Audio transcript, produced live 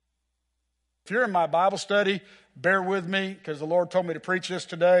if you're in my Bible study, bear with me because the Lord told me to preach this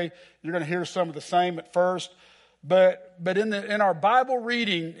today. You're going to hear some of the same at first. But in our Bible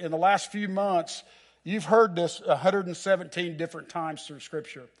reading in the last few months, you've heard this 117 different times through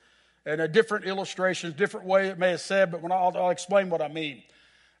Scripture. And different illustrations, different way it may have said, but I'll explain what I mean.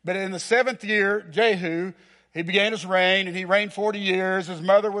 But in the 7th year, Jehu, he began his reign, and he reigned 40 years. His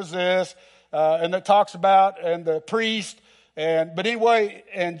mother was this, and it talks about, and the priest. But anyway,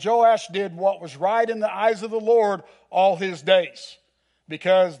 and Joash did what was right in the eyes of the Lord all his days,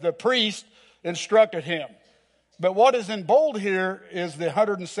 because the priest instructed him. But what is in bold here is the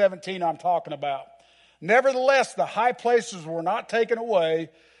 117 I'm talking about. Nevertheless, the high places were not taken away.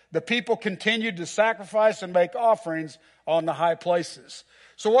 The people continued to sacrifice and make offerings on the high places.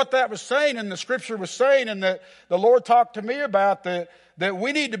 So what that was saying, and the Scripture was saying, and that the Lord talked to me about, that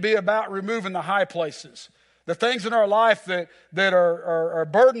we need to be about removing the high places. The things in our life that are a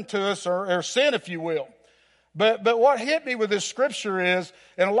burden to us, or sin, if you will. But what hit me with this Scripture is,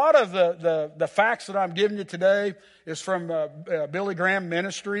 and a lot of the facts that I'm giving you today is from Billy Graham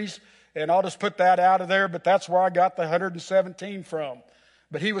Ministries, and I'll just put that out of there, but that's where I got the 117 from.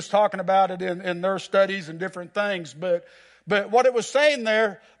 But he was talking about it in their studies and different things. But what it was saying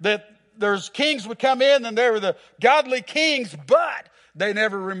there, that there's kings would come in, and they were the godly kings, but they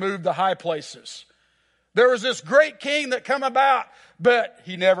never removed the high places. There was this great king that come about, but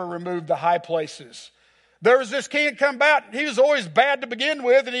he never removed the high places. There was this king that come about, and he was always bad to begin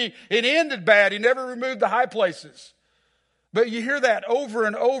with, and he ended bad. He never removed the high places. But you hear that over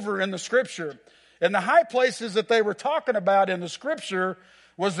and over in the Scripture. And the high places that they were talking about in the Scripture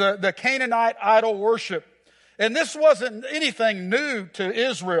was the Canaanite idol worship. And this wasn't anything new to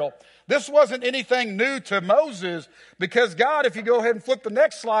Israel. This wasn't anything new to Moses, because God, if you go ahead and flip the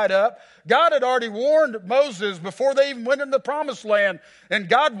next slide up, God had already warned Moses before they even went into the promised land. And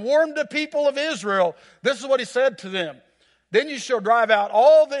God warned the people of Israel. This is what he said to them. Then you shall drive out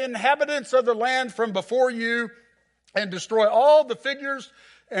all the inhabitants of the land from before you, and destroy all the figures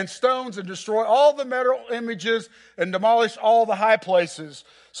and stones, and destroy all the metal images, and demolish all the high places.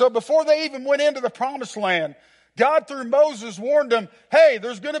 So before they even went into the promised land, God through Moses warned them, hey,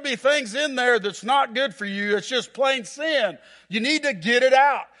 there's going to be things in there that's not good for you. It's just plain sin. You need to get it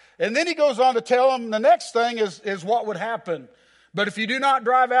out. And then he goes on to tell them the next thing is what would happen. But if you do not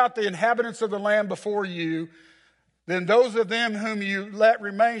drive out the inhabitants of the land before you, then those of them whom you let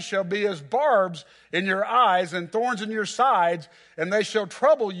remain shall be as barbs in your eyes and thorns in your sides, and they shall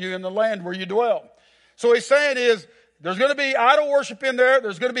trouble you in the land where you dwell. So what he's saying is, there's going to be idol worship in there.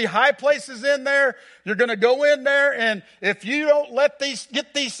 There's going to be high places in there. You're going to go in there, and if you don't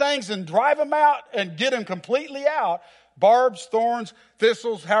get these things and drive them out and get them completely out, barbs, thorns,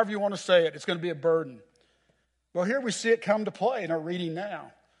 thistles, however you want to say it, it's going to be a burden. Well, here we see it come to play in our reading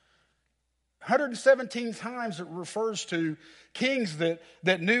now. 117 times it refers to kings that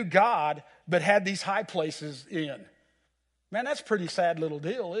knew God but had these high places in. Man, that's a pretty sad little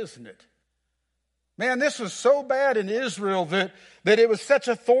deal, isn't it? Man, this was so bad in Israel that it was such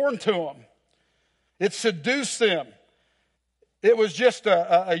a thorn to them. It seduced them. It was just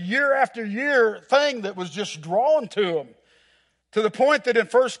a year after year thing that was just drawn to them. To the point that in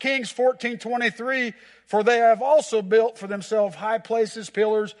 1 Kings 14:23, for they have also built for themselves high places,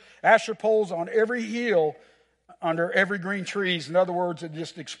 pillars, Asher poles on every hill, under every green trees. In other words, it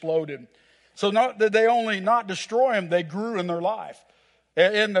just exploded. So not that they only not destroy them, they grew in their life.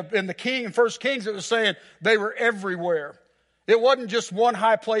 In 1 Kings, it was saying they were everywhere. It wasn't just one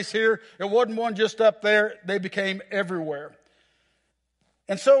high place here. It wasn't one just up there. They became everywhere.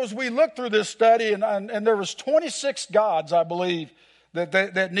 And so as we look through this study, and there was 26 gods, I believe,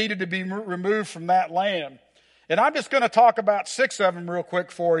 that needed to be removed from that land. And I'm just going to talk about 6 of them real quick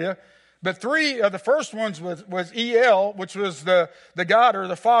for you. But 3 of the first ones was El, which was the God or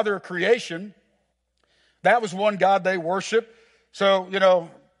the father of creation. That was one God they worshiped. So,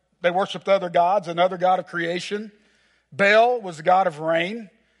 they worshiped other gods, another god of creation. Baal was the god of rain.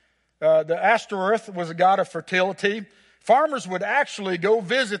 The Ashtoreth was a god of fertility. Farmers would actually go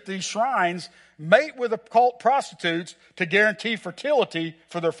visit these shrines, mate with occult prostitutes to guarantee fertility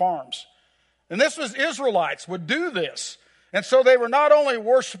for their farms. And this was Israelites would do this. And so they were not only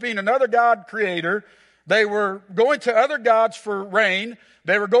worshiping another god creator, they were going to other gods for rain.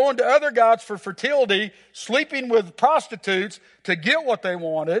 They were going to other gods for fertility, sleeping with prostitutes to get what they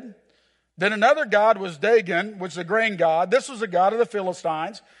wanted. Then another god was Dagon, which is a grain god. This was a god of the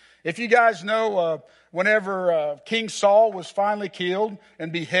Philistines. If you guys know, whenever King Saul was finally killed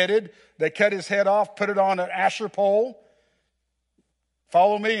and beheaded, they cut his head off, put it on an Asher pole.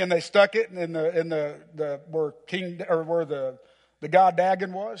 Follow me, and they stuck it in the where the god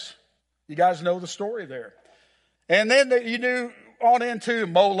Dagon was. You guys know the story there. And then you knew on into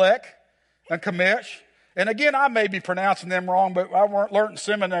Molech and Chemosh. And again, I may be pronouncing them wrong, but I learned in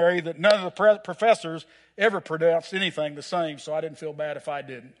seminary that none of the professors ever pronounced anything the same, so I didn't feel bad if I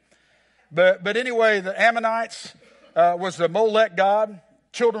didn't. But anyway, the Ammonites was the Molech god.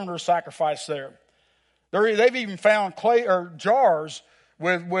 Children were sacrificed there. They've even found clay or jars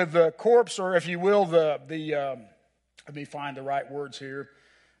with the corpse, or if you will, let me find the right words here.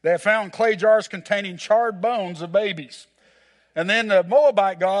 They have found clay jars containing charred bones of babies. And then the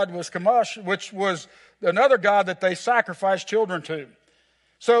Moabite god was Chemosh, which was another god that they sacrificed children to.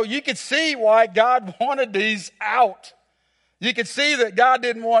 So you could see why God wanted these out. You could see that God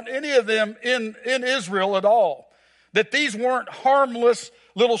didn't want any of them in Israel at all. That these weren't harmless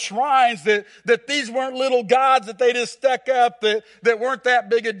little shrines, that these weren't little gods that they just stuck up, that weren't that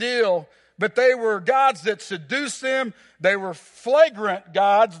big a deal. But they were gods that seduced them. They were flagrant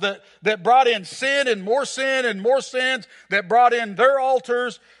gods that brought in sin and more sins, that brought in their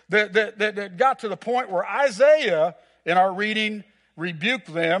altars, that got to the point where Isaiah, in our reading,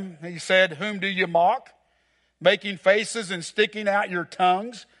 rebuked them. He said, "Whom do you mock? Making faces and sticking out your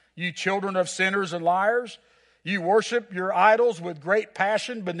tongues, you children of sinners and liars. You worship your idols with great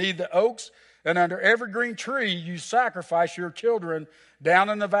passion beneath the oaks, and under every green tree you sacrifice your children down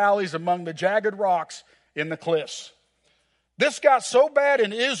in the valleys among the jagged rocks in the cliffs." This got so bad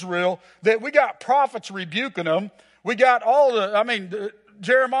in Israel that we got prophets rebuking them. We got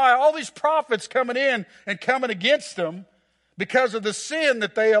Jeremiah, all these prophets coming in and coming against them because of the sin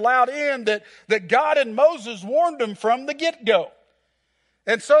that they allowed in that God and Moses warned them from the get-go.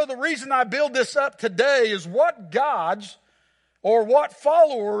 And so the reason I build this up today is what gods or what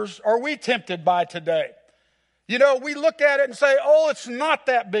followers are we tempted by today? You know, we look at it and say, oh, it's not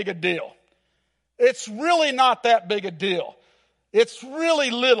that big a deal. It's really not that big a deal. It's really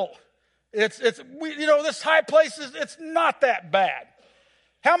little. This high place it's not that bad.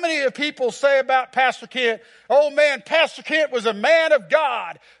 How many of people say about Pastor Kent, oh man, Pastor Kent was a man of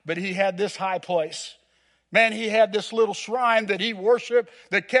God, but he had this high place. Man, he had this little shrine that he worshiped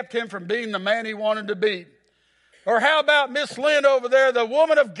that kept him from being the man he wanted to be. Or how about Miss Lynn over there, the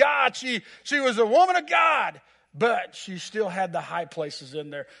woman of God? She was a woman of God, but she still had the high places in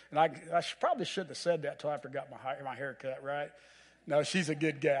there. And I probably shouldn't have said that until after I got my hair cut, right? No, she's a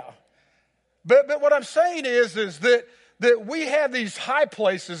good gal. But what I'm saying is that we have these high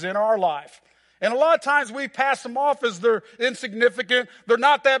places in our life. And a lot of times we pass them off as they're insignificant. They're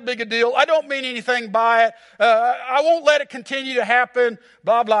not that big a deal. I don't mean anything by it. I won't let it continue to happen.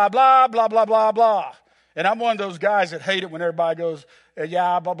 Blah, blah, blah, blah, blah, blah, blah. And I'm one of those guys that hate it when everybody goes,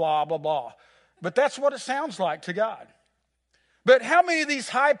 yeah, blah, blah, blah, blah. But that's what it sounds like to God. But how many of these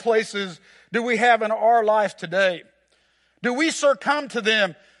high places do we have in our life today? Do we succumb to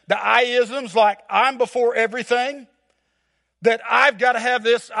them? The I-isms, like I'm before everything. That I've got to have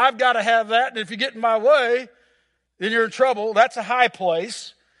this, I've got to have that. And if you get in my way, then you're in trouble. That's a high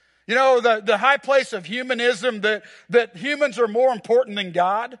place. You know, the high place of humanism, that humans are more important than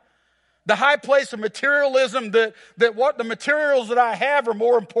God. The high place of materialism, that what the materials that I have are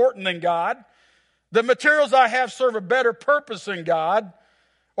more important than God. The materials I have serve a better purpose than God.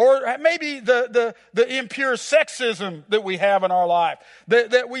 Or maybe the impure sexism that we have in our life.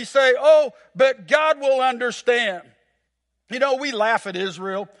 That we say, oh, but God will understand. You know, we laugh at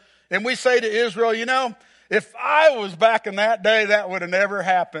Israel, and we say to Israel, you know, if I was back in that day, that would have never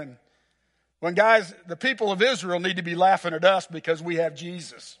happened. When guys, the people of Israel need to be laughing at us because we have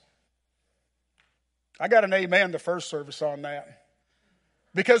Jesus. I got an amen the first service on that.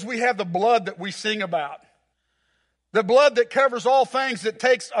 Because we have the blood that we sing about. The blood that covers all things, that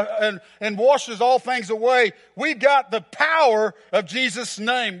takes and washes all things away. We've got the power of Jesus'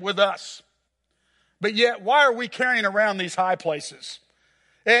 name with us. But yet, why are we carrying around these high places?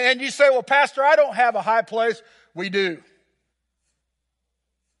 And you say, well, Pastor, I don't have a high place. We do.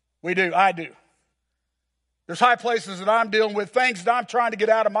 We do. I do. There's high places that I'm dealing with, things that I'm trying to get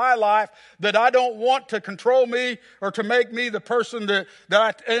out of my life that I don't want to control me or to make me the person that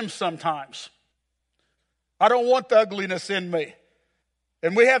I am sometimes. I don't want the ugliness in me.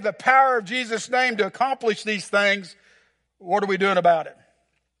 And we have the power of Jesus' name to accomplish these things. What are we doing about it?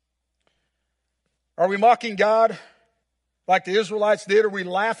 Are we mocking God like the Israelites did? Are we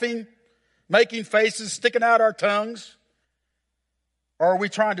laughing, making faces, sticking out our tongues? Or are we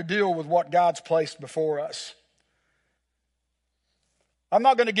trying to deal with what God's placed before us? I'm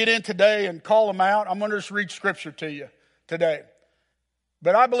not going to get in today and call them out. I'm going to just read Scripture to you today.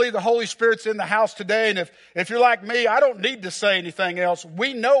 But I believe the Holy Spirit's in the house today. And if you're like me, I don't need to say anything else.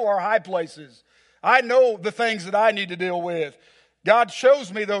 We know our high places. I know the things that I need to deal with. God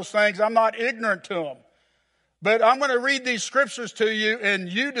shows me those things. I'm not ignorant to them. But I'm going to read these scriptures to you,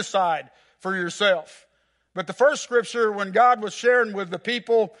 and you decide for yourself. But the first scripture, when God was sharing with the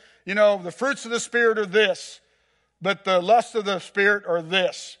people, the fruits of the Spirit are this, but the lust of the Spirit are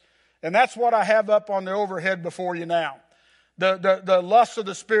this. And that's what I have up on the overhead before you now. The lust of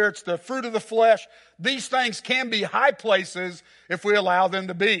the spirits, the fruit of the flesh, these things can be high places if we allow them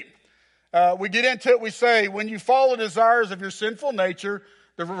to be. We get into it, we say, when you follow the desires of your sinful nature,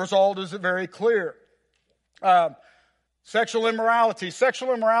 the result is very clear. Sexual immorality.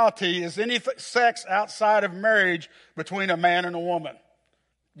 Sexual immorality is any sex outside of marriage between a man and a woman.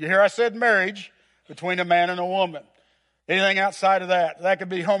 You hear I said marriage, between a man and a woman. Anything outside of that. That could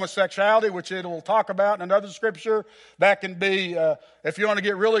be homosexuality, which it will talk about in another scripture. That can be, if you want to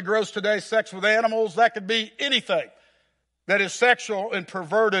get really gross today, sex with animals. That could be anything that is sexual and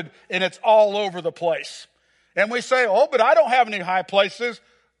perverted, and it's all over the place. And we say, oh, but I don't have any high places.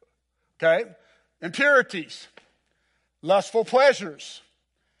 Okay. Impurities. Lustful pleasures.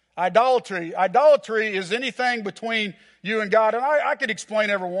 Idolatry. Idolatry is anything between you and God. And I could explain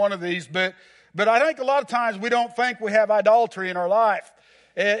every one of these, but I think a lot of times we don't think we have idolatry in our life.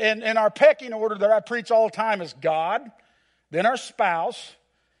 And our pecking order that I preach all the time is God, then our spouse.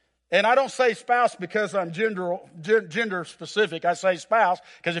 And I don't say spouse because I'm gender specific. I say spouse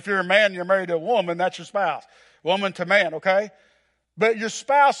because if you're a man, you're married to a woman, that's your spouse. Woman to man, okay? But your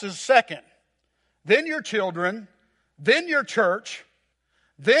spouse is second. Then your children, then your church,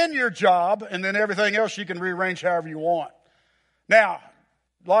 then your job, and then everything else you can rearrange however you want. Now,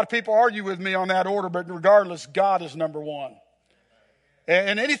 a lot of people argue with me on that order, but regardless, God is number one.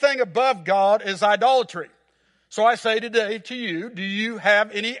 And anything above God is idolatry. So I say today to you, do you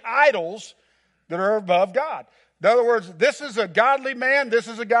have any idols that are above God? In other words, this is a godly man, this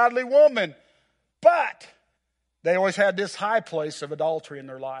is a godly woman, but they always had this high place of idolatry in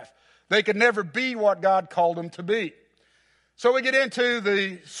their life. They could never be what God called them to be. So we get into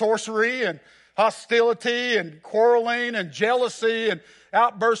the sorcery and hostility and quarreling and jealousy and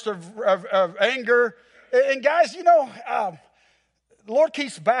outbursts of anger. And guys, the Lord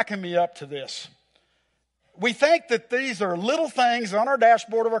keeps backing me up to this. We think that these are little things on our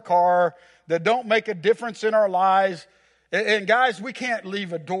dashboard of our car that don't make a difference in our lives. And guys, we can't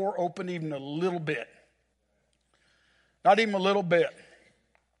leave a door open even a little bit. Not even a little bit.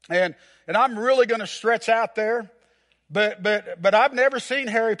 And I'm really going to stretch out there. But I've never seen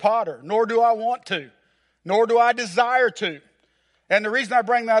Harry Potter, nor do I want to, nor do I desire to. And the reason I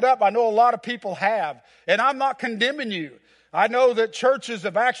bring that up, I know a lot of people have. And I'm not condemning you. I know that churches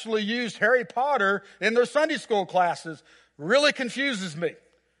have actually used Harry Potter in their Sunday school classes. Really confuses me.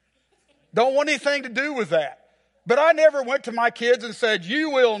 Don't want anything to do with that. But I never went to my kids and said, you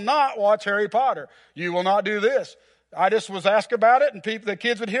will not watch Harry Potter. You will not do this. I just was asked about it, and the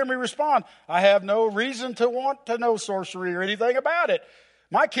kids would hear me respond. I have no reason to want to know sorcery or anything about it.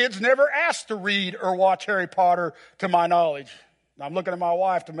 My kids never asked to read or watch Harry Potter to my knowledge. I'm looking at my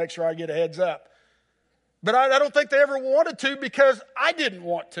wife to make sure I get a heads up. But I don't think they ever wanted to because I didn't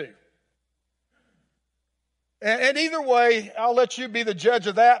want to. And either way, I'll let you be the judge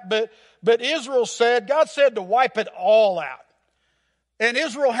of that. But Israel said, God said to wipe it all out. And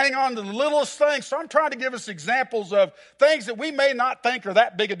Israel hang on to the littlest things. So I'm trying to give us examples of things that we may not think are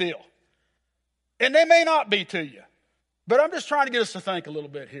that big a deal. And they may not be to you. But I'm just trying to get us to think a little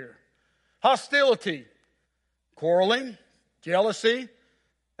bit here. Hostility, quarreling, jealousy,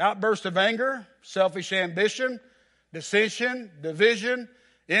 outburst of anger, selfish ambition, dissension, division,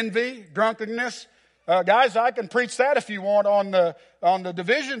 envy, drunkenness. Guys, I can preach that if you want on the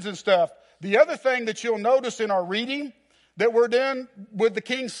divisions and stuff. The other thing that you'll notice in our reading that we're doing with the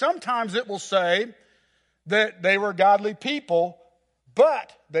king, sometimes it will say that they were godly people,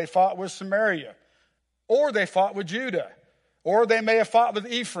 but they fought with Samaria, or they fought with Judah, or they may have fought with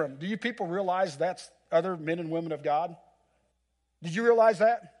Ephraim. Do you people realize that's other men and women of God? Did you realize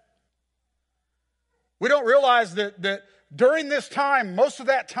that? We don't realize that during this time, most of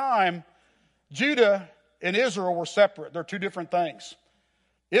that time, Judah and Israel were separate. They're two different things.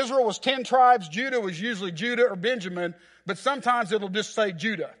 Israel was 10 tribes. Judah was usually Judah or Benjamin, but sometimes it'll just say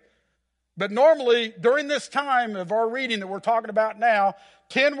Judah. But normally, during this time of our reading that we're talking about now,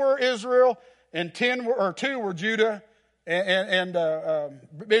 10 were Israel and 2 were Judah and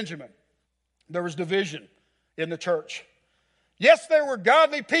Benjamin. There was division in the church. Yes, they were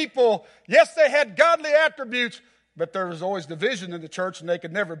godly people. Yes, they had godly attributes, but there was always division in the church, and they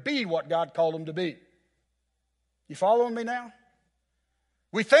could never be what God called them to be. You following me now?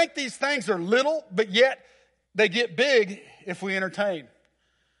 We think these things are little, but yet they get big if we entertain.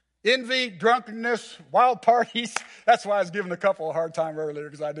 Envy, drunkenness, wild parties. That's why I was giving a couple a hard time earlier,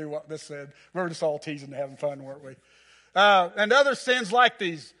 because I knew what this said. We were just all teasing and having fun, weren't we? And other sins like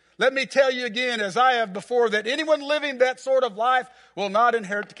these. Let me tell you again, as I have before, that anyone living that sort of life will not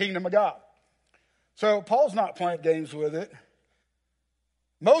inherit the kingdom of God. So Paul's not playing games with it.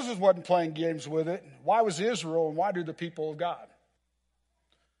 Moses wasn't playing games with it. Why was Israel, and why do the people of God?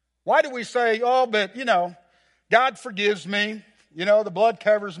 Why do we say, oh, but, God forgives me. The blood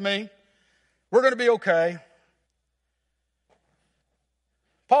covers me. We're going to be okay.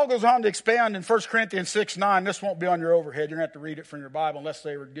 Paul goes on to expound in 1 Corinthians 6:9. This won't be on your overhead. You're going to have to read it from your Bible unless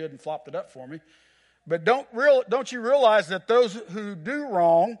they were good and flopped it up for me. But don't you realize that those who do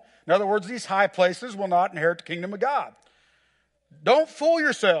wrong, in other words, these high places, will not inherit the kingdom of God? Don't fool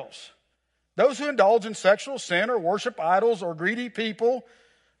yourselves. Those who indulge in sexual sin or worship idols or greedy people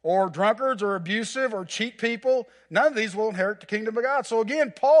or drunkards or abusive or cheat people, none of these will inherit the kingdom of God. So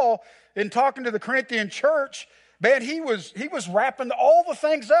again, Paul, in talking to the Corinthian church, man, he was wrapping all the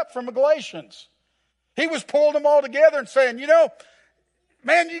things up from the Galatians. He was pulling them all together and saying,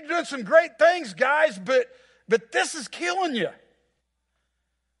 man, you're doing some great things, guys, but this is killing you.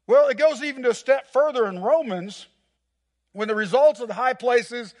 Well, it goes even to a step further in Romans, when the results of the high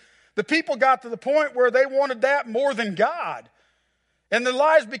places, the people got to the point where they wanted that more than God. And their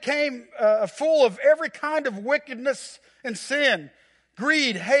lives became full of every kind of wickedness and sin.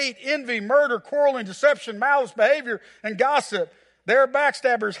 Greed, hate, envy, murder, quarreling, deception, malice, behavior, and gossip. They are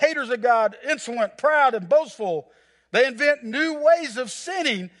backstabbers, haters of God, insolent, proud, and boastful. They invent new ways of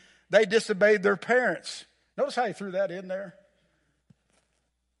sinning. They disobeyed their parents. Notice how he threw that in there?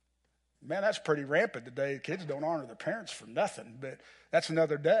 Man, that's pretty rampant today. Kids don't honor their parents for nothing, but that's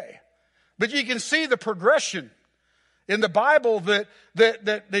another day. But you can see the progression in the Bible that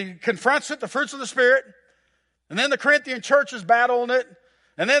confronts it, the fruits of the Spirit, and then the Corinthian church is battling it,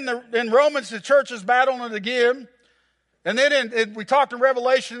 and then in Romans the church is battling it again, and then we talked in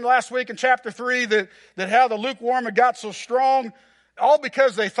Revelation last week in chapter 3 that how the lukewarm had got so strong, all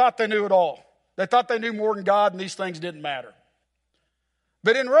because they thought they knew it all. They thought they knew more than God, and these things didn't matter.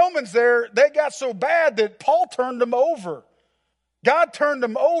 But in Romans they got so bad that Paul turned them over. God turned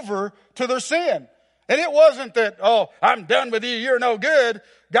them over to their sin. And it wasn't that, oh, I'm done with you, you're no good.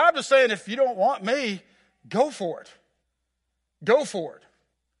 God was saying, if you don't want me, go for it. Go for it.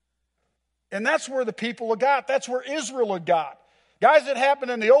 And that's where the people had got. That's where Israel had got. Guys, it happened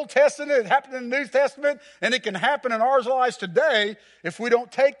in the Old Testament, it happened in the New Testament, and it can happen in our lives today if we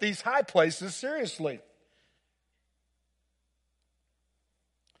don't take these high places seriously.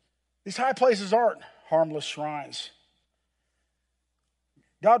 These high places aren't harmless shrines.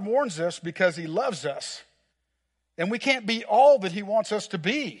 God warns us because he loves us. And we can't be all that he wants us to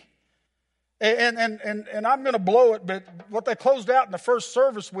be. And I'm going to blow it, but what they closed out in the first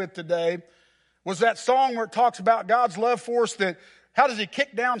service with today was that song where it talks about God's love for us, that how does he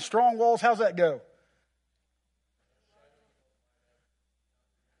kick down strong walls? How's that go?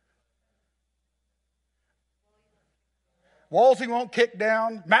 Walls he won't kick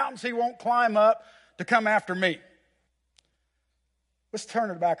down, mountains he won't climb up to come after me. Let's turn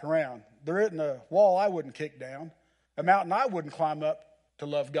it back around. There isn't a wall I wouldn't kick down, a mountain I wouldn't climb up to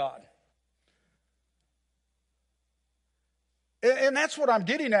love God. And that's what I'm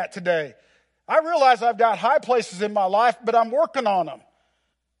getting at today. I realize I've got high places in my life, but I'm working on them.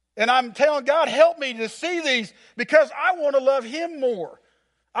 And I'm telling God, help me to see these because I want to love him more.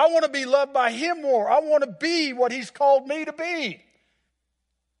 I want to be loved by him more. I want to be what he's called me to be.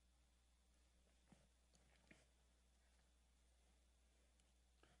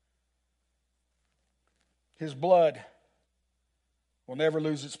 His blood will never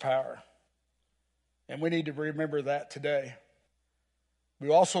lose its power. And we need to remember that today. We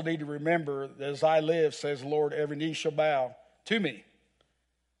also need to remember that as I live, says the Lord, every knee shall bow to me,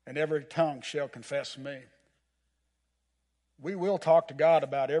 and every tongue shall confess me. We will talk to God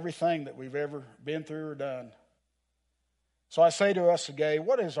about everything that we've ever been through or done. So I say to us again,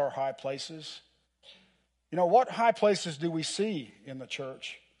 what is our high places? What high places do we see in the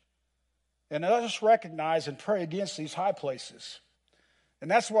church? And let us recognize and pray against these high places. And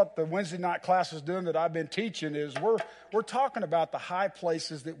that's what the Wednesday night class is doing that I've been teaching is we're talking about the high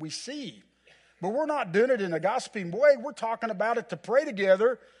places that we see. But we're not doing it in a gossiping way. We're talking about it to pray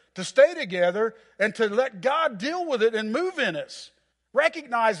together, to stay together, and to let God deal with it and move in us.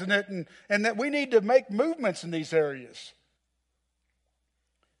 Recognizing it and that we need to make movements in these areas.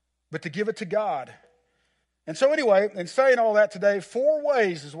 But to give it to God. And so anyway, in saying all that today, 4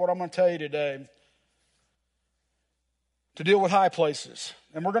 ways is what I'm going to tell you today to deal with high places.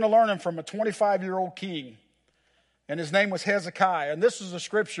 And we're going to learn them from a 25-year-old king. and his name was Hezekiah. And this is a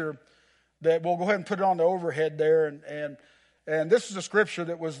scripture that we'll go ahead and put it on the overhead there. And this is a scripture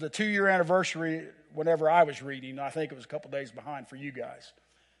that was the 2-year anniversary whenever I was reading. I think it was a couple days behind for you guys.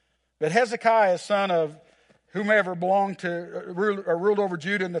 But Hezekiah, son of whomever belonged to or ruled over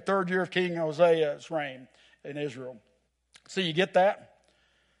Judah in the 3rd year of King Hosea's reign in Israel. See, you get that?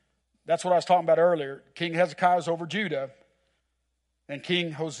 That's what I was talking about earlier. King Hezekiah was over Judah, and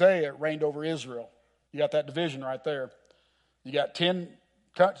King Hosea reigned over Israel. You got that division right there. You got 10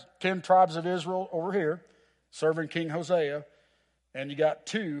 tribes of Israel over here serving King Hosea, and you got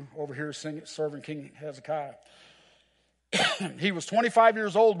 2 over here serving King Hezekiah. He was 25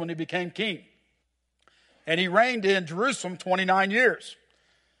 years old when he became king, and he reigned in Jerusalem 29 years.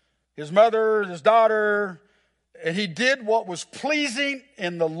 His mother, his daughter, and he did what was pleasing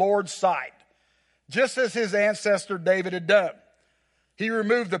in the Lord's sight, just as his ancestor David had done. He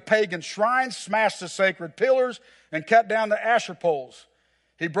removed the pagan shrines, smashed the sacred pillars, and cut down the Asher poles.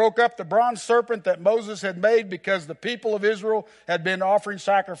 He broke up the bronze serpent that Moses had made because the people of Israel had been offering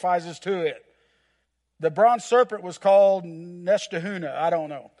sacrifices to it. The bronze serpent was called Neshtahuna, I don't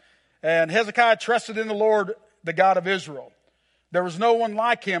know. And Hezekiah trusted in the Lord, the God of Israel. There was no one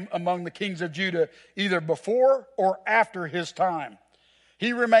like him among the kings of Judah, either before or after his time.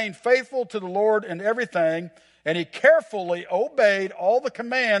 He remained faithful to the Lord in everything, and he carefully obeyed all the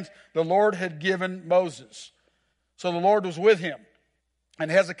commands the Lord had given Moses. So the Lord was with him, and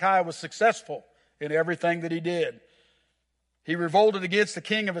Hezekiah was successful in everything that he did. He revolted against the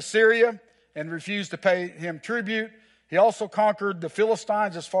king of Assyria and refused to pay him tribute. He also conquered the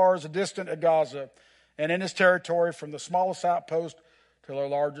Philistines as far as the distant of Gaza, and in his territory from the smallest outpost to their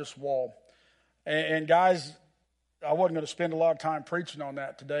largest wall. And guys, I wasn't going to spend a lot of time preaching on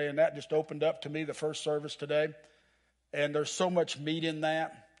that today, and that just opened up to me the first service today. And there's so much meat in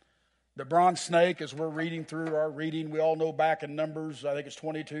that. The bronze snake, as we're reading through our reading, we all know back in Numbers, I think it's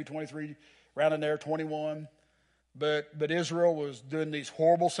 22, 23, around in there, 21. But Israel was doing these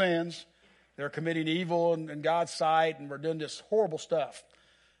horrible sins. They're committing evil in God's sight, and we're doing this horrible stuff.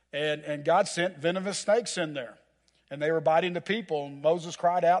 And God sent venomous snakes in there, and they were biting the people. And Moses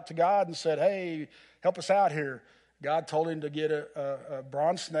cried out to God and said, hey, help us out here. God told him to get a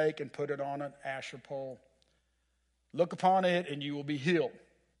bronze snake and put it on an Asher pole. Look upon it, and you will be healed.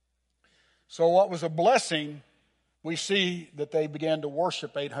 So what was a blessing, we see that they began to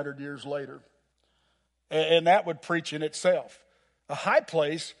worship 800 years later. And that would preach in itself. A high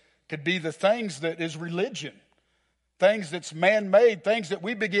place could be the things that is religion, things that's man-made, things that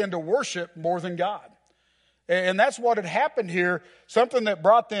we begin to worship more than God. And that's what had happened here, something that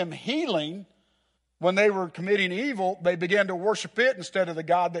brought them healing. When they were committing evil, they began to worship it instead of the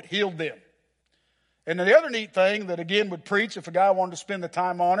God that healed them. And the other neat thing that, again, would preach, if a guy wanted to spend the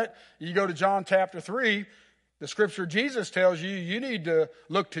time on it, you go to John chapter 3, the scripture Jesus tells you, you need to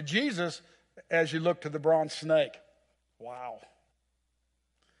look to Jesus as you look to the bronze snake. Wow.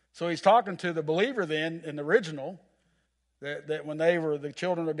 So he's talking to the believer then in the original, that when the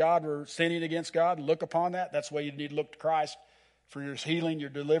children of God were sinning against God, look upon that. That's why you need to look to Christ for your healing, your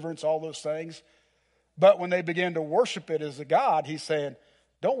deliverance, all those things. But when they begin to worship it as a God, he's saying,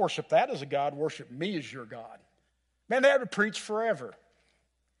 don't worship that as a God, worship me as your God. Man, that would preach forever.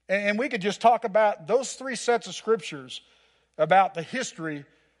 And we could just talk about those 3 sets of scriptures about the history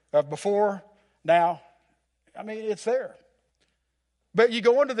of before, now. I mean, it's there. But you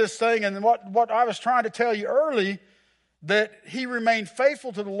go into this thing, and what I was trying to tell you early, that he remained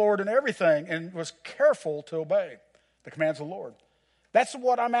faithful to the Lord in everything and was careful to obey the commands of the Lord. That's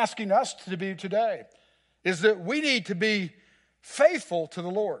what I'm asking us to be today, is that we need to be faithful to the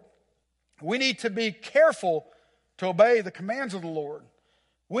Lord. We need to be careful to obey the commands of the Lord.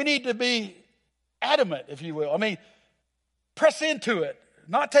 We need to be adamant, if you will. I mean, press into it,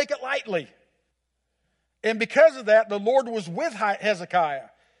 not take it lightly. And because of that, the Lord was with Hezekiah.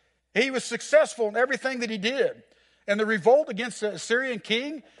 He was successful in everything that he did. And the revolt against the Assyrian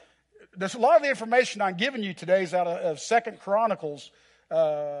king, there's a lot of the information I'm giving you today is out of 2 Chronicles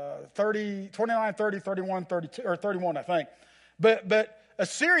 29, 30, 31, 32, or 31, I think. But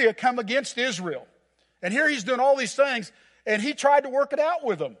Assyria come against Israel. And here he's doing all these things, and he tried to work it out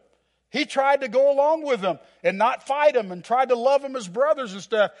with them. He tried to go along with them and not fight them and tried to love them as brothers and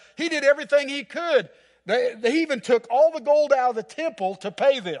stuff. He did everything he could. They even took all the gold out of the temple to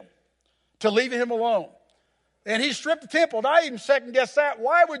pay them, to leave him alone. And he stripped the temple. And I even second guess that.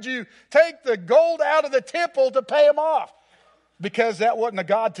 Why would you take the gold out of the temple to pay him off? Because that wasn't a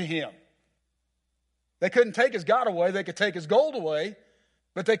God to him. They couldn't take his God away. They could take his gold away,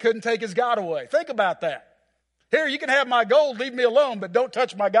 but they couldn't take his God away. Think about that. Here, you can have my gold, leave me alone, but don't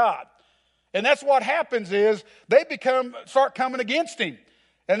touch my God. And that's what happens is they start coming against him.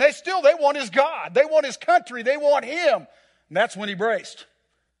 And they want his God. They want his country. They want him. And that's when he braced.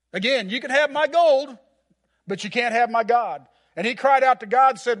 Again, you can have my gold, but you can't have my God. And he cried out to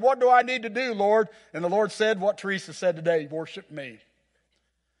God and said, what do I need to do, Lord? And the Lord said what Teresa said today, worship me.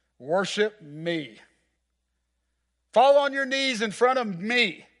 Worship me. Fall on your knees in front of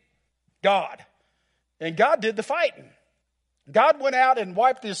me, God. And God did the fighting. God went out and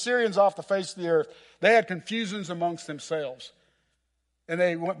wiped the Assyrians off the face of the earth. They had confusions amongst themselves. And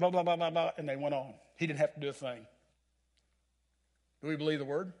they went blah, blah, blah, blah, blah, and they went on. He didn't have to do a thing. Do we believe the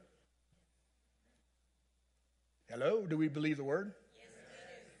word? Hello? Do we believe the word? Yes.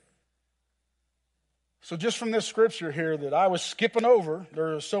 So just from this scripture here that I was skipping over,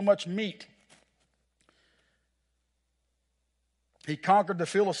 there is so much meat. He conquered the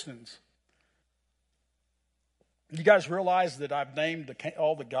Philistines. You guys realize that I've named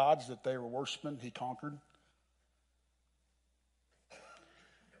all the gods that they were worshiping, he conquered?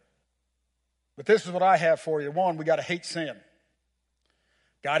 But this is what I have for you. One, we got to hate sin.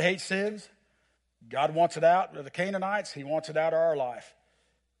 God hates sins. God wants it out of the Canaanites. He wants it out of our life.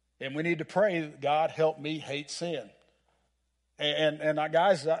 And we need to pray, God, help me hate sin. And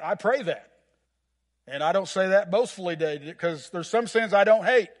guys, I pray that. And I don't say that boastfully, because there's some sins I don't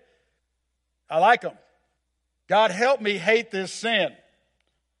hate. I like them. God, help me hate this sin.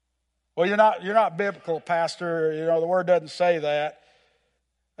 Well, you're not biblical, Pastor. You know, the word doesn't say that.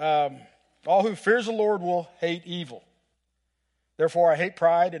 All who fears the Lord will hate evil. Therefore, I hate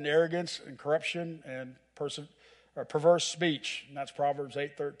pride and arrogance and corruption and perverse speech. And that's Proverbs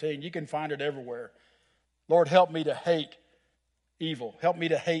 8:13. You can find it everywhere. Lord, help me to hate evil. Help me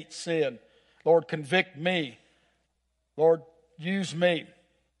to hate sin. Lord, convict me. Lord, use me.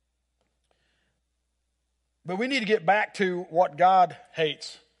 But we need to get back to what God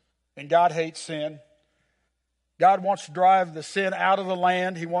hates. And God hates sin. God wants to drive the sin out of the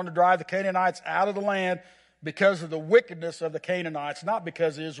land. He wanted to drive the Canaanites out of the land because of the wickedness of the Canaanites, not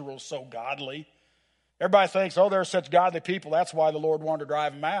because Israel's so godly. Everybody thinks, oh, they're such godly people, that's why the Lord wanted to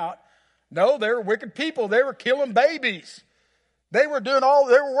drive them out. No, they were wicked people. They were killing babies. They were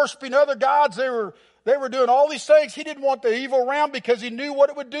worshiping other gods. They were doing all these things. He didn't want the evil around because he knew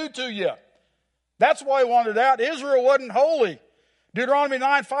what it would do to you. That's why he wanted it out. Israel wasn't holy. Deuteronomy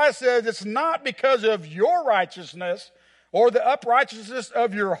 9:5 says, it's not because of your righteousness or the uprightness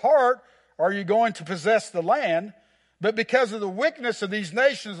of your heart are you going to possess the land, but because of the wickedness of these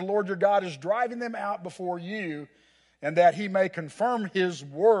nations, the Lord your God is driving them out before you, and that he may confirm his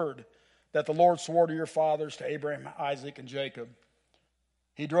word that the Lord swore to your fathers, to Abraham, Isaac, and Jacob.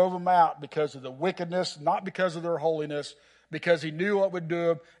 He drove them out because of the wickedness, not because of their holiness, because he knew what would do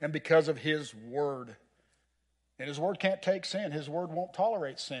them, and because of his word. And his word can't take sin. His word won't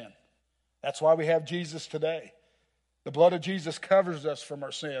tolerate sin. That's why we have Jesus today. The blood of Jesus covers us from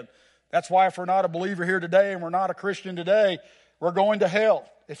our sin. That's why if we're not a believer here today and we're not a Christian today, we're going to hell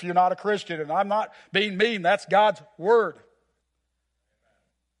if you're not a Christian. And I'm not being mean. That's God's word.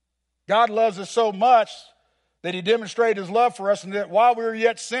 God loves us so much that he demonstrated his love for us, and that while we were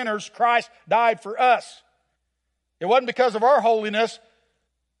yet sinners, Christ died for us. It wasn't because of our holiness.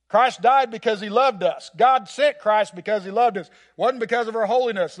 Christ died because he loved us. God sent Christ because he loved us. It wasn't because of our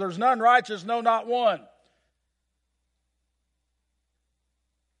holiness. There's none righteous, no, not one.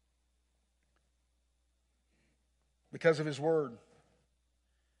 Because of his word.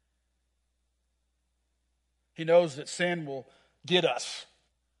 He knows that sin will get us.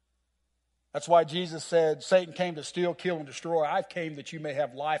 That's why Jesus said, Satan came to steal, kill, and destroy. I came that you may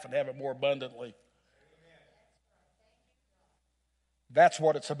have life and have it more abundantly. That's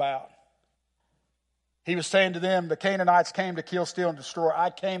what it's about. He was saying to them, the Canaanites came to kill, steal, and destroy. I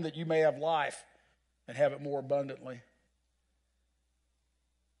came that you may have life and have it more abundantly.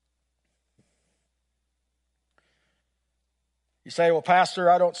 You say, well, Pastor,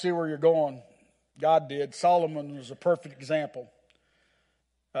 I don't see where you're going. God did. Solomon was a perfect example.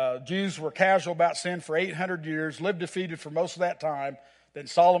 Jews were casual about sin for 800 years, lived defeated for most of that time. Then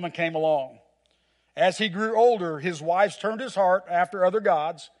Solomon came along. As he grew older, his wives turned his heart after other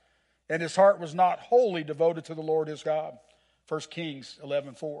gods, and his heart was not wholly devoted to the Lord his God. 1 Kings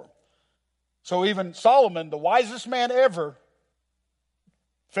 11:4. So even Solomon, the wisest man ever,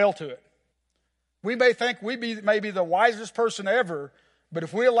 fell to it. We may think we may be the wisest person ever, but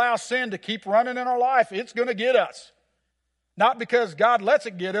if we allow sin to keep running in our life, it's going to get us. Not because God lets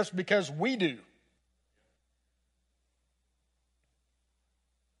it get us, because we do.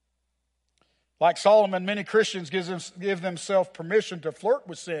 Like Solomon, many Christians give themselves permission to flirt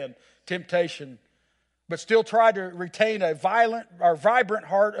with sin, temptation, but still try to retain a vibrant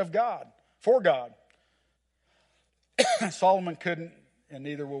heart of God. for God. Solomon couldn't, and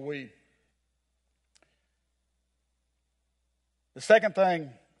neither will we. The second thing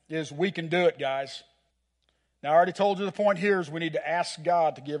is we can do it, guys. Now, I already told you the point here is we need to ask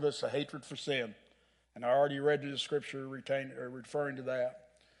God to give us a hatred for sin. And I already read you the scripture referring to that.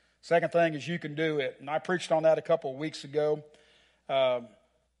 Second thing is you can do it. And I preached on that a couple of weeks ago.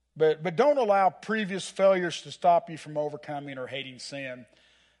 But don't allow previous failures to stop you from overcoming or hating sin.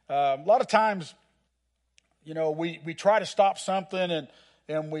 A lot of times, we try to stop something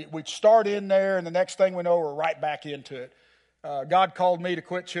and we start in there, and the next thing we know, we're right back into it. God called me to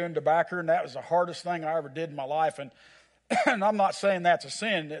quit chewing tobacco, and that was the hardest thing I ever did in my life. And I'm not saying that's a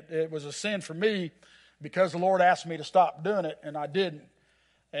sin. It was a sin for me because the Lord asked me to stop doing it, and I didn't.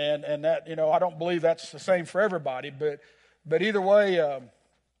 And that, I don't believe that's the same for everybody. But either way,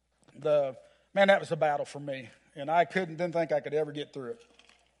 that was a battle for me. And I didn't think I could ever get through it.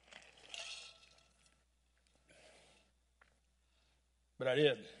 But I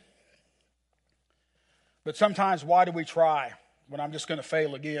did. But sometimes, why do we try when I'm just going to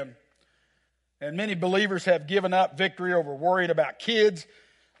fail again? And many believers have given up victory over worrying about kids,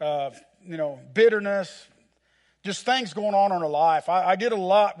 bitterness, just things going on in our life. I get a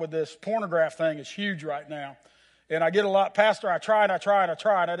lot with this pornograph thing. It's huge right now. And I get a lot, Pastor, I try and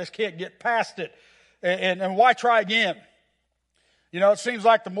I just can't get past it. And why try again? It seems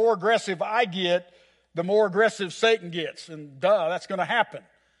like the more aggressive I get, the more aggressive Satan gets. And that's going to happen.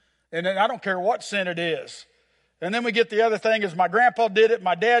 And then I don't care what sin it is. And then we get the other thing is my grandpa did it,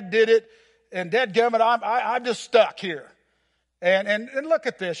 my dad did it, and dadgummit, I'm just stuck here. And look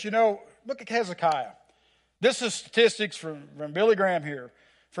at this, look at Hezekiah. This is statistics from Billy Graham here.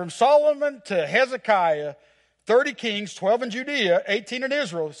 From Solomon to Hezekiah, 30 kings, 12 in Judea, 18 in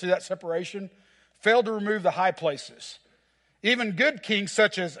Israel, see that separation, failed to remove the high places. Even good kings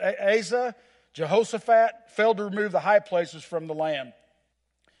such as Asa, Jehoshaphat, failed to remove the high places from the land.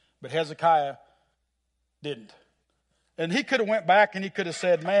 But Hezekiah didn't. And he could have went back and he could have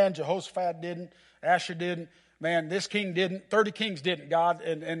said, man, Jehoshaphat didn't, Asa didn't, man, this king didn't, 30 kings didn't, God,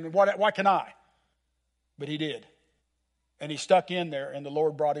 and why can I? But he did. And he stuck in there, and the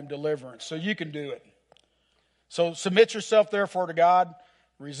Lord brought him deliverance. So you can do it. So submit yourself, therefore, to God,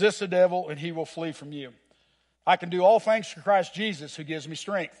 resist the devil, and he will flee from you. I can do all things through Christ Jesus, who gives me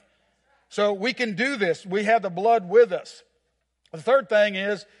strength. So we can do this. We have the blood with us. The third thing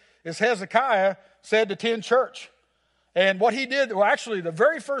is Hezekiah said to tend church. And what he did, actually the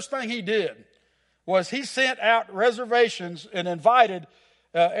very first thing he did was he sent out reservations and invited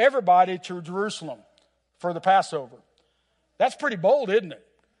everybody to Jerusalem for the Passover. That's pretty bold, isn't it?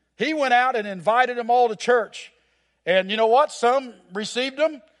 He went out and invited them all to church. And you know what? Some received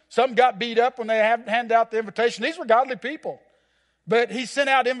them. Some got beat up when they handed out the invitation. These were godly people. But he sent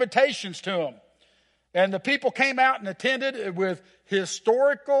out invitations to them. And the people came out and attended with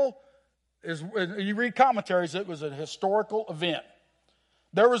historical, you read commentaries, it was a historical event.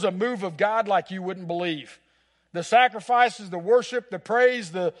 There was a move of God like you wouldn't believe. The sacrifices, the worship, the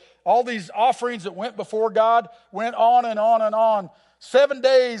praise, all these offerings that went before God went on and on and on. 7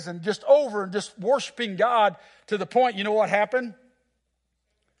 days and just over and just worshiping God to the point, you know what happened?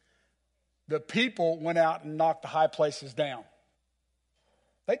 The people went out and knocked the high places down.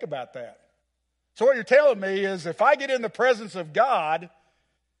 Think about that. So what you're telling me is if I get in the presence of God,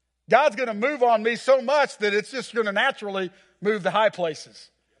 God's going to move on me so much that it's just going to naturally move the high places.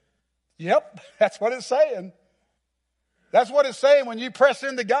 Yep, that's what it's saying. That's what it's saying. When you press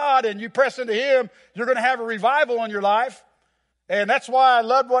into God and you press into Him, you're going to have a revival in your life. And that's why I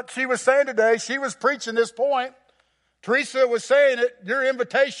loved what she was saying today. She was preaching this point. Teresa was saying it. Your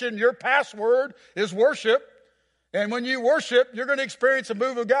invitation, your password is worship. And when you worship, you're going to experience a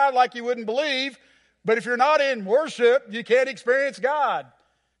move of God like you wouldn't believe. But if you're not in worship, you can't experience God.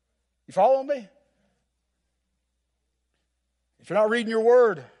 You follow me? If you're not reading your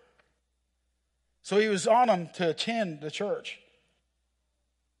word. So he was on them to attend the church.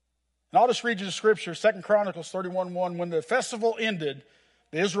 And I'll just read you the scripture, 2 Chronicles 31:1. When the festival ended,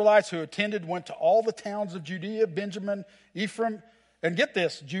 the Israelites who attended went to all the towns of Judea, Benjamin, Ephraim. And get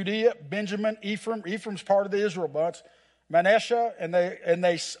this, Judea, Benjamin, Ephraim. Ephraim's part of the Israel bunch. Manasseh, and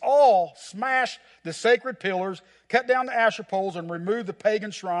they all smashed the sacred pillars, cut down the Asher poles, and removed the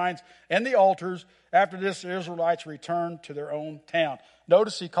pagan shrines and the altars. After this, the Israelites returned to their own town.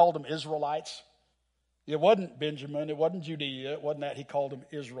 Notice he called them Israelites. It wasn't Benjamin. It wasn't Judea. It wasn't that. He called them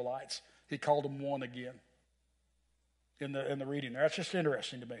Israelites. He called them one again in the reading there. That's just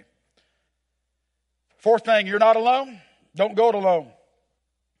interesting to me. Fourth thing, you're not alone. Don't go it alone.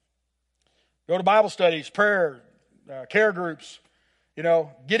 Go to Bible studies, prayer, care groups.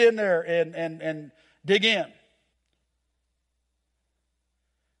 Get in there and dig in.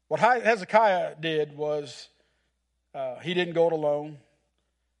 What Hezekiah did was he didn't go it alone.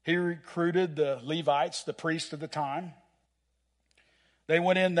 He recruited the Levites, the priests of the time. They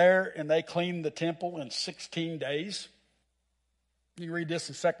went in there and they cleaned the temple in 16 days. You can read this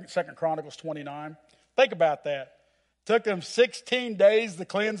in Second Chronicles 29. Think about that. It took them 16 days to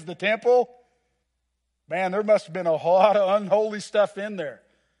cleanse the temple. Man, there must have been a lot of unholy stuff in there.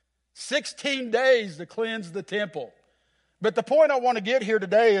 16 days to cleanse the temple. But the point I want to get here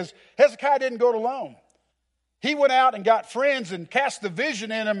today is Hezekiah didn't go it alone. He went out and got friends and cast the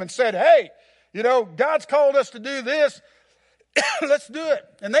vision in them and said, hey, God's called us to do this. Let's do it.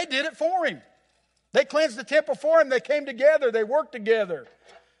 And they did it for him. They cleansed the temple for him. They came together. They worked together.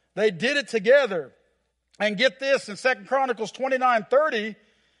 They did it together. And get this, in 2 Chronicles 29:30,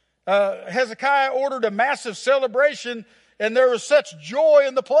 Hezekiah ordered a massive celebration, and there was such joy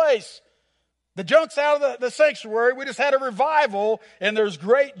in the place. The junk's out of the sanctuary. We just had a revival, and there's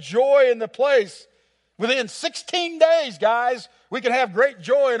great joy in the place. Within 16 days, guys, we can have great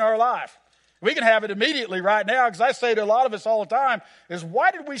joy in our life. We can have it immediately right now, because I say to a lot of us all the time, is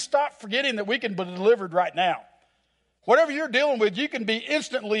why did we stop forgetting that we can be delivered right now? Whatever you're dealing with, you can be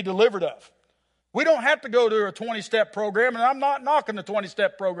instantly delivered of. We don't have to go to a 20-step program, and I'm not knocking the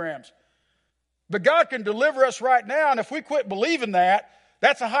 20-step programs. But God can deliver us right now, and if we quit believing that,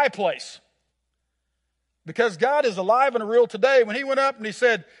 that's a high place. Because God is alive and real today. When he went up and he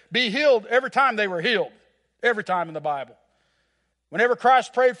said, be healed, every time they were healed. Every time in the Bible. Whenever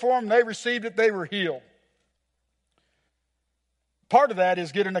Christ prayed for them, they received it, they were healed. Part of that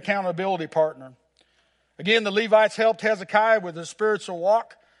is get an accountability partner. Again, the Levites helped Hezekiah with his spiritual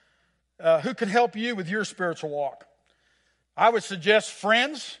walk. Who can help you with your spiritual walk? I would suggest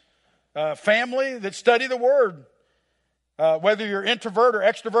friends, family that study the Word. Whether you're introvert or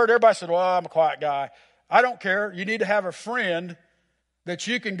extrovert, everybody said, well, I'm a quiet guy. I don't care. You need to have a friend that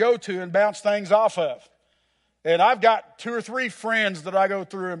you can go to and bounce things off of. And I've got 2 or 3 friends that I go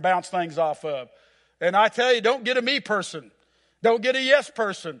through and bounce things off of. And I tell you, don't get a me person. Don't get a yes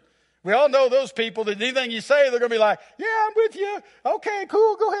person. We all know those people that anything you say, they're going to be like, yeah, I'm with you. Okay,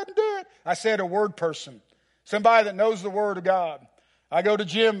 cool, go ahead and do it. I said a word person. Somebody that knows the Word of God. I go to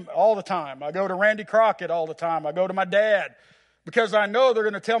Jim all the time. I go to Randy Crockett all the time. I go to my dad because I know they're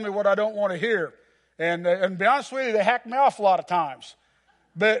going to tell me what I don't want to hear. And to be honest with you, they hack me off a lot of times.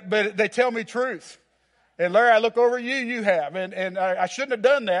 But they tell me truth. And Larry, I look over at you, you have. And I shouldn't have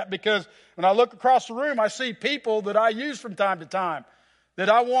done that because when I look across the room, I see people that I use from time to time that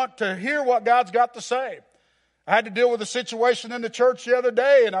I want to hear what God's got to say. I had to deal with a situation in the church the other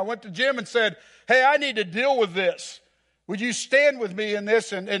day, and I went to Jim and said, hey, I need to deal with this. Would you stand with me in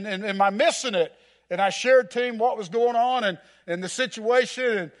this? And am I missing it? And I shared to him what was going on and the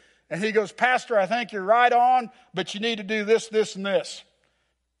situation. And he goes, Pastor, I think you're right on, but you need to do this, this, and this.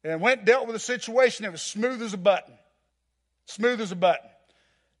 And went and dealt with the situation. It was smooth as a button. Smooth as a button.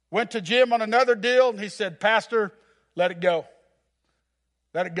 Went to Jim on another deal, and he said, Pastor, let it go.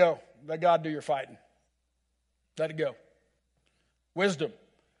 Let it go. Let God do your fighting. Let it go. Wisdom.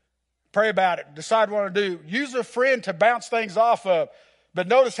 Pray about it. Decide what to do. Use a friend to bounce things off of. But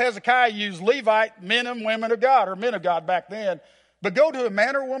notice Hezekiah used Levite men and women of God, or men of God back then. But go to a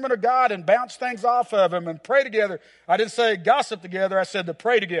man or woman of God and bounce things off of them and pray together. I didn't say gossip together. I said to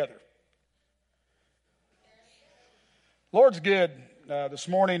pray together. Lord's good. This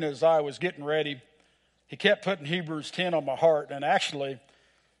morning as I was getting ready, he kept putting Hebrews 10 on my heart. And actually,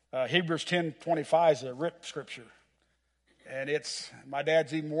 Hebrews 10:25 is a rip scripture. And my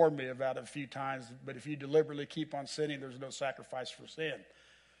dad's even warned me about it a few times. But if you deliberately keep on sinning, there's no sacrifice for sin.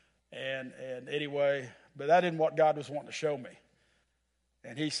 And anyway, but that isn't what God was wanting to show me.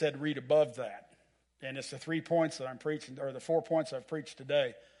 And he said, read above that. And it's the 3 points that I'm preaching, or the 4 points I've preached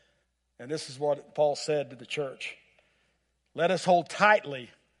today. And this is what Paul said to the church. Let us hold tightly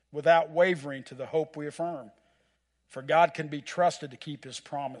without wavering to the hope we affirm. For God can be trusted to keep his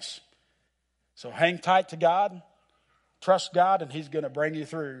promise. So hang tight to God. Trust God, and he's going to bring you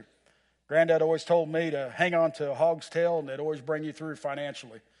through. Granddad always told me to hang on to a hog's tail, and it'd always bring you through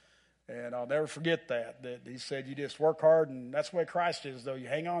financially. And I'll never forget that he said you just work hard, and that's the way Christ is, though. You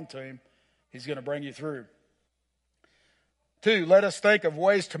hang on to him, he's going to bring you through. 2, let us think of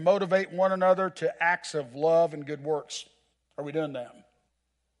ways to motivate one another to acts of love and good works. Are we doing that?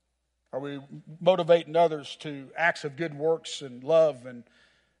 Are we motivating others to acts of good works and love? And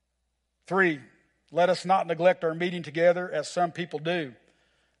 3, let us not neglect our meeting together as some people do,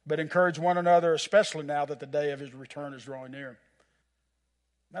 but encourage one another, especially now that the day of his return is drawing near.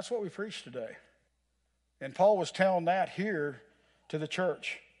 That's what we preach today. And Paul was telling that here to the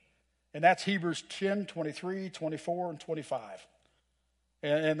church. And that's Hebrews 10, 23, 24, and 25.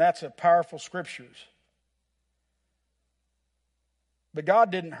 And that's a powerful scriptures. But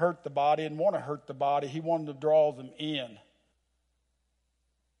God didn't hurt the body and want to hurt the body. He wanted to draw them in.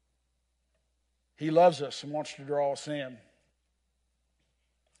 He loves us and wants to draw us in.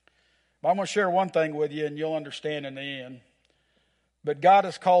 But I'm going to share one thing with you and you'll understand in the end. But God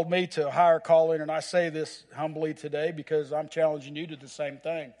has called me to a higher calling, and I say this humbly today because I'm challenging you to the same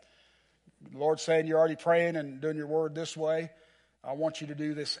thing. The Lord's saying you're already praying and doing your word this way. I want you to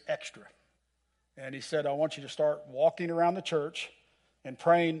do this extra. And he said, I want you to start walking around the church and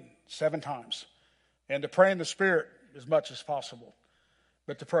praying 7 times. And to pray in the Spirit as much as possible.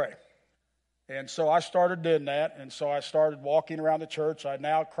 But to pray. And so I started doing that. And so I started walking around the church. I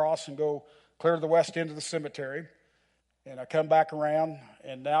now cross and go clear to the west end of the cemetery. And I come back around.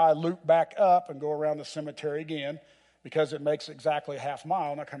 And now I loop back up and go around the cemetery again. Because it makes exactly a half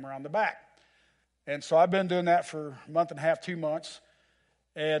mile. And I come around the back. And so I've been doing that for a month and a half, 2 months.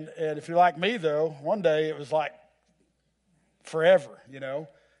 And if you're like me, though, one day it was like forever,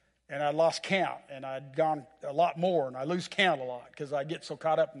 and I lost count, and I'd gone a lot more, and I lose count a lot because I get so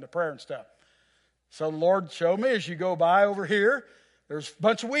caught up in the prayer and stuff. So the Lord showed me as you go by over here, there's a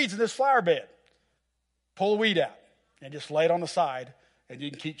bunch of weeds in this flower bed. Pull a weed out and just lay it on the side, and you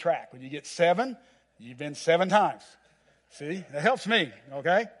can keep track. When you get 7, you've been 7 times. See, that helps me,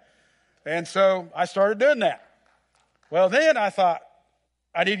 okay? And so I started doing that. Well, then I thought,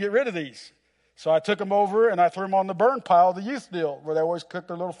 I need to get rid of these. So I took them over and I threw them on the burn pile, the youth deal, where they always cook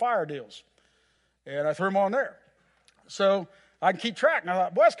their little fire deals. And I threw them on there. So I can keep track. And I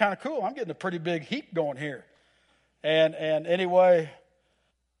thought, boy, that's kind of cool. I'm getting a pretty big heap going here. And anyway,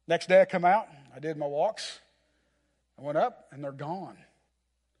 next day I come out. I did my walks. I went up and they're gone.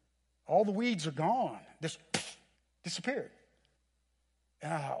 All the weeds are gone. Just disappeared.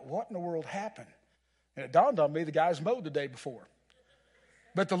 And I thought, what in the world happened? And it dawned on me the guys mowed the day before.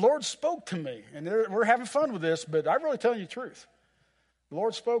 But the Lord spoke to me, and we're having fun with this, but I'm really telling you the truth. The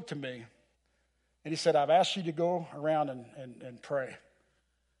Lord spoke to me, and he said, I've asked you to go around and pray.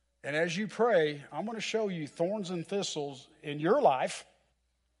 And as you pray, I'm going to show you thorns and thistles in your life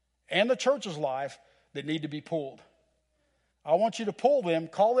and the church's life that need to be pulled. I want you to pull them,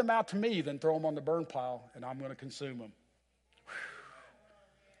 call them out to me, then throw them on the burn pile, and I'm going to consume them.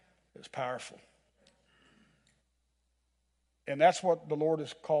 It was powerful. And that's what the Lord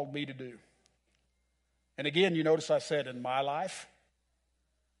has called me to do. And again, you notice I said in my life,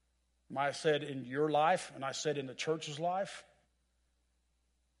 I said in your life, and I said in the church's life.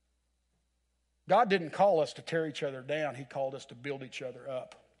 God didn't call us to tear each other down. He called us to build each other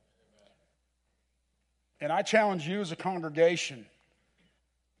up. And I challenge you as a congregation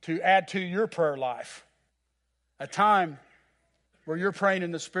to add to your prayer life a time where you're praying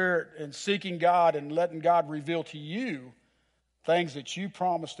in the Spirit and seeking God and letting God reveal to you things that you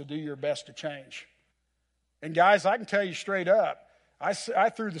promise to do your best to change. And guys, I can tell you straight up, I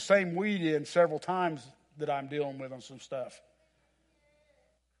threw the same weed in several times that I'm dealing with on some stuff.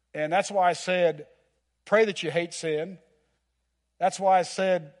 And that's why I said, pray that you hate sin. That's why I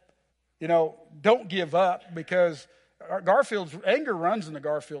said, don't give up, because Garfield's anger runs in the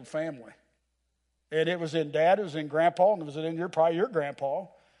Garfield family. And it was in Dad, it was in Grandpa, and it was in probably your grandpa.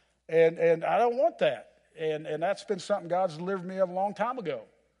 And I don't want that. And that's been something God's delivered me of a long time ago.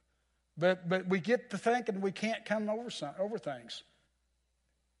 But we get to thinking we can't come over things.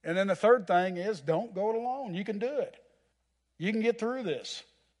 And then the third thing is, don't go it alone. You can do it. You can get through this.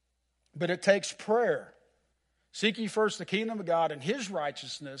 But it takes prayer. Seek ye first the kingdom of God and his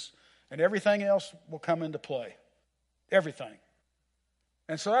righteousness, and everything else will come into play. Everything.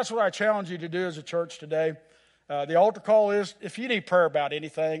 And so that's what I challenge you to do as a church today. The altar call is, if you need prayer about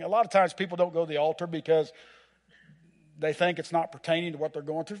anything, a lot of times people don't go to the altar because they think it's not pertaining to what they're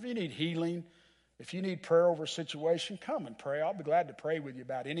going through. If you need healing, if you need prayer over a situation, come and pray. I'll be glad to pray with you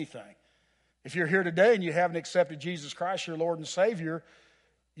about anything. If you're here today and you haven't accepted Jesus Christ, your Lord and Savior,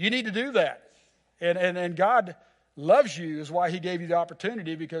 you need to do that. And God loves you is why he gave you the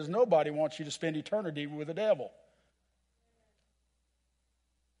opportunity, because nobody wants you to spend eternity with the devil.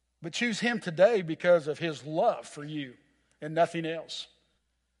 But choose him today because of his love for you and nothing else.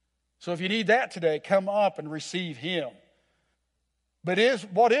 So if you need that today, come up and receive him. But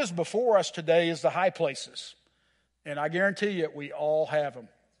what is before us today is the high places. And I guarantee you, we all have them.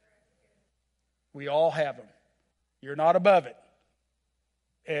 We all have them. You're not above it.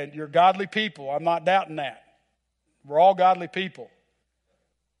 And you're godly people. I'm not doubting that. We're all godly people.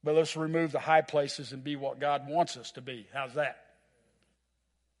 But let's remove the high places and be what God wants us to be. How's that?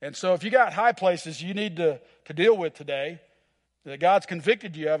 And so if you got high places you need to deal with today, that God's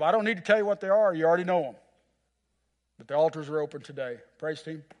convicted you of. I don't need to tell you what they are. You already know them. But the altars are open today. Praise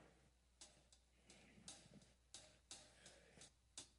team.